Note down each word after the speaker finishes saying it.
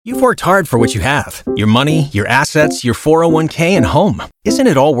You've worked hard for what you have. Your money, your assets, your 401k, and home. Isn't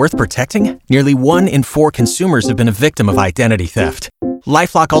it all worth protecting? Nearly 1 in 4 consumers have been a victim of identity theft.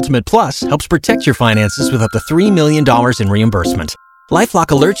 LifeLock Ultimate Plus helps protect your finances with up to $3 million in reimbursement. LifeLock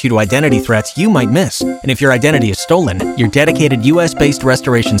alerts you to identity threats you might miss. And if your identity is stolen, your dedicated U.S.-based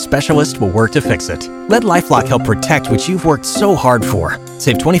restoration specialist will work to fix it. Let LifeLock help protect what you've worked so hard for.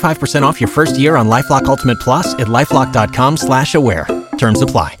 Save 25% off your first year on LifeLock Ultimate Plus at LifeLock.com/aware. Terms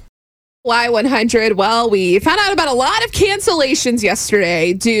apply. Y100. Well, we found out about a lot of cancellations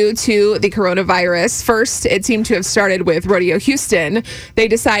yesterday due to the coronavirus. First, it seemed to have started with Rodeo Houston. They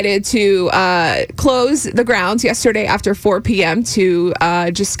decided to close the grounds yesterday after 4 p.m. to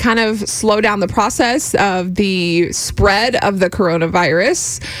just kind of slow down the process of the spread of the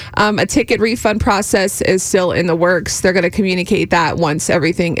coronavirus. A ticket refund process is still in the works. They're going to communicate that once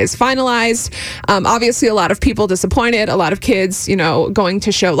everything is finalized. Obviously, a lot of people disappointed. A lot of kids, going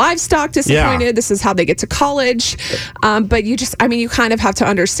to show livestock disappointed. Yeah. This is how they get to college. But you kind of have to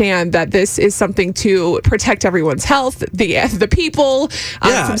understand that this is something to protect everyone's health, the people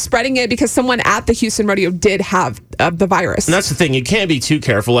from spreading it, because someone at the Houston Rodeo did have the virus. And that's the thing. You can't be too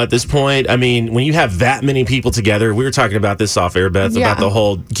careful at this point. I mean, when you have that many people together, we were talking about this off air, Beth, about the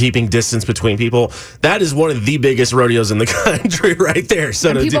whole keeping distance between people. That is one of the biggest rodeos in the country right there.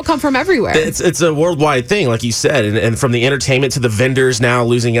 So people come from everywhere. It's a worldwide thing, like you said. And from the entertainment to the vendors now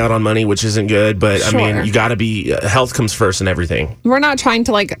losing out on money, which isn't good. But I mean, you got to be, health comes first in everything. We're not trying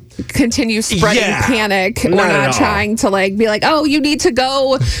to continue spreading panic. We're not trying to be like, oh, you need to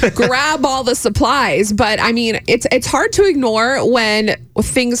go grab all the supplies. But I mean, it's hard to ignore when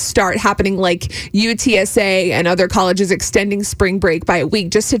things start happening, like UTSA and other colleges extending spring break by a week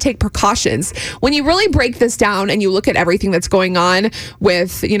just to take precautions. When you really break this down and you look at everything that's going on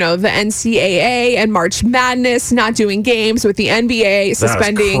with, the NCAA and March Madness not doing games, with the NBA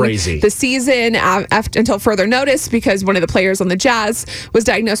suspending the season until further notice because one of the players on the Jazz was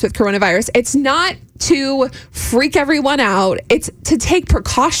diagnosed with coronavirus. It's not to freak everyone out. It's to take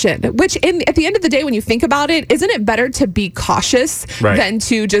precaution, which at the end of the day, when you think about it, isn't it better to be cautious than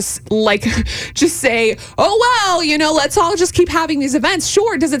to just say, oh, well, let's all just keep having these events.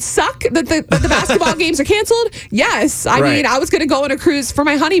 Sure. Does it suck that the basketball games are canceled? Yes. I mean, I was going to go on a cruise for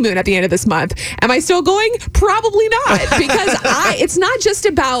my honeymoon at the end of this month. Am I still going? Probably not, because it's not just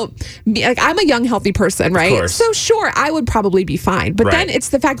about me. I'm a young, healthy person, right? So sure, I would probably be fine. But then it's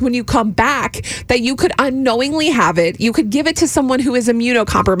the fact when you come back that you could unknowingly have it. You could give it to someone who is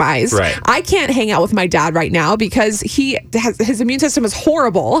immunocompromised. I can't hang out with my dad right now because his immune system is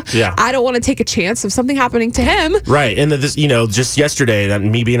horrible. I don't want to take a chance of something happening to him. And this, just yesterday,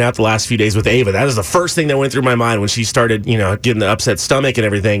 me being out the last few days with Ava, that is the first thing that went through my mind when she started, getting the upset stomach and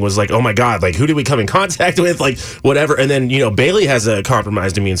everything, was like, oh my God, who did we come in contact with? Whatever. And then, Bailey has a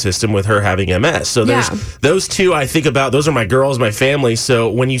compromised immune system with her having MS. So there's those two I think about. Those are my girls, my family. So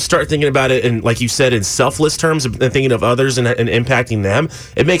when you start thinking about it, and like you said, in selfless terms and thinking of others and impacting them,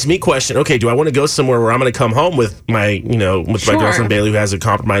 it makes me question, okay, do I want to go somewhere where I'm going to come home with my, with my girlfriend Bailey, who has a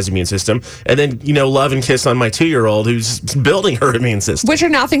compromised immune system, and then, love and kiss on my 2-year-old who's building her immune system? Which are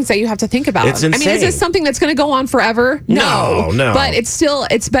now things that you have to think about. It's insane. I mean, is this something that's going to go on forever? No. But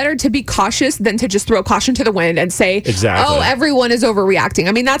it's better to be cautious than to just throw caution to the wind and say, exactly, oh, everyone is overreacting.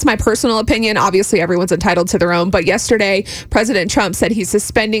 I mean, that's my personal opinion. Obviously, everyone's entitled to their own. But yesterday, President Trump said he's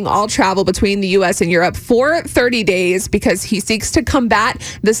suspending all travel between the U.S. and Europe for 30 days because he seeks to combat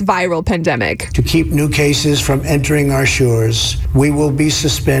this viral pandemic. To keep new cases from entering our shores, we will be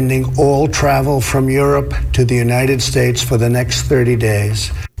suspending all travel from Europe to the United States for the next 30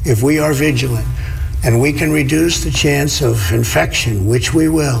 days. If we are vigilant and we can reduce the chance of infection, which we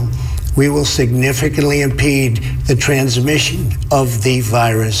will significantly impede the transmission of the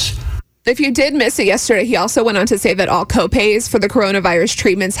virus. If you did miss it yesterday, he also went on to say that all copays for the coronavirus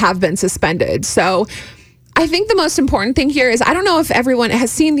treatments have been suspended. So I think the most important thing here is, I don't know if everyone has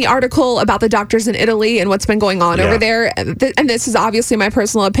seen the article about the doctors in Italy and what's been going on over there. And this is obviously my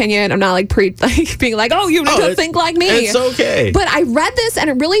personal opinion. I'm not being like, oh, you need to think like me. It's okay. But I read this and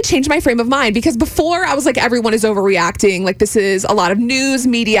it really changed my frame of mind, because before I was like, everyone is overreacting. Like, this is a lot of news,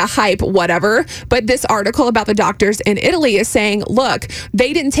 media, hype, whatever. But this article about the doctors in Italy is saying, look,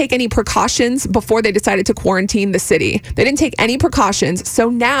 they didn't take any precautions before they decided to quarantine the city. They didn't take any precautions. So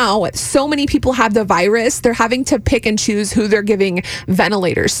now so many people have the virus. They're having to pick and choose who they're giving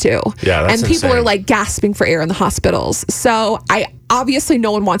ventilators to. Yeah, that's and people insane. are like gasping for air in the hospitals. So obviously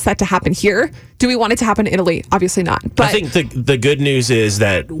no one wants that to happen here. Do we want it to happen in Italy? Obviously not. But I think the good news is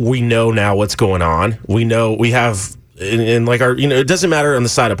that we know now what's going on. We know we have and like it doesn't matter on the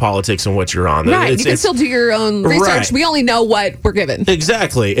side of politics and what you're on. Right. You can still do your own research. Right. We only know what we're given.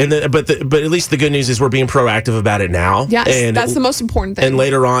 Exactly. But at least the good news is we're being proactive about it now. Yes, and that's the most important thing. And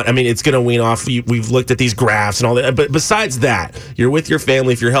later on, I mean, it's going to wean off. We've looked at these graphs and all that. But besides that, you're with your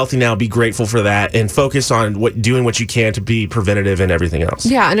family. If you're healthy now, be grateful for that and focus on doing what you can to be preventative and everything else.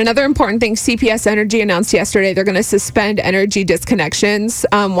 Yeah. And another important thing, CPS Energy announced yesterday they're going to suspend energy disconnections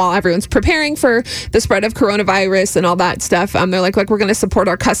while everyone's preparing for the spread of coronavirus and all that stuff. They're like, we're going to support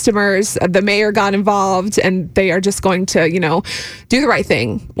our customers. The mayor got involved, and they are just going to, do the right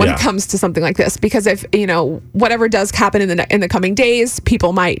thing when it comes to something like this. Because if, whatever does happen in the coming days,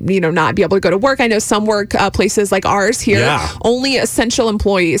 people might, not be able to go to work. I know some work places like ours here, only essential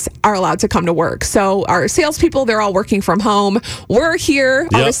employees are allowed to come to work. So our salespeople, they're all working from home. We're here.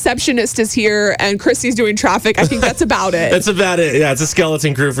 Our receptionist is here, and Christy's doing traffic. I think that's about it. That's about it. Yeah, it's a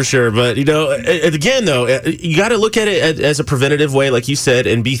skeleton crew for sure. But, again, though, you got to look at it as a preventative way, like you said,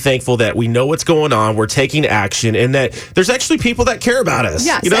 and be thankful that we know what's going on. We're taking action, and that there's actually people that care about us.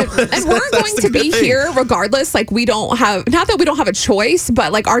 Yes, and we're going to be here regardless. Like, we don't have, not that we don't have a choice,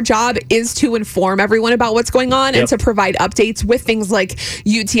 but like our job is to inform everyone about what's going on and to provide updates with things like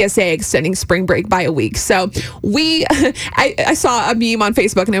UTSA extending spring break by a week. So I saw a meme on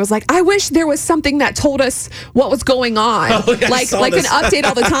Facebook, and it was like, I wish there was something that told us what was going on, like an update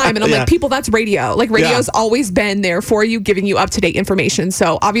all the time. And I'm like, people, that's radio. Like, radio's always been there for you, giving you up-to-date information.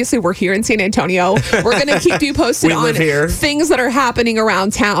 So obviously we're here in San Antonio. We're going to keep you posted on things that are happening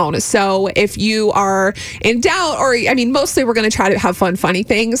around town. So if you are in doubt, or mostly we're going to try to have funny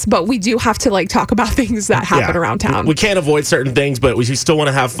things, but we do have to talk about things that happen around town. We can't avoid certain things, but we still want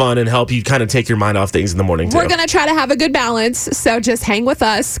to have fun and help you kind of take your mind off things in the morning too. We're going to try to have a good balance. So just hang with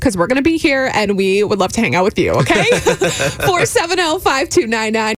us, because we're going to be here and we would love to hang out with you. Okay. 470-5299.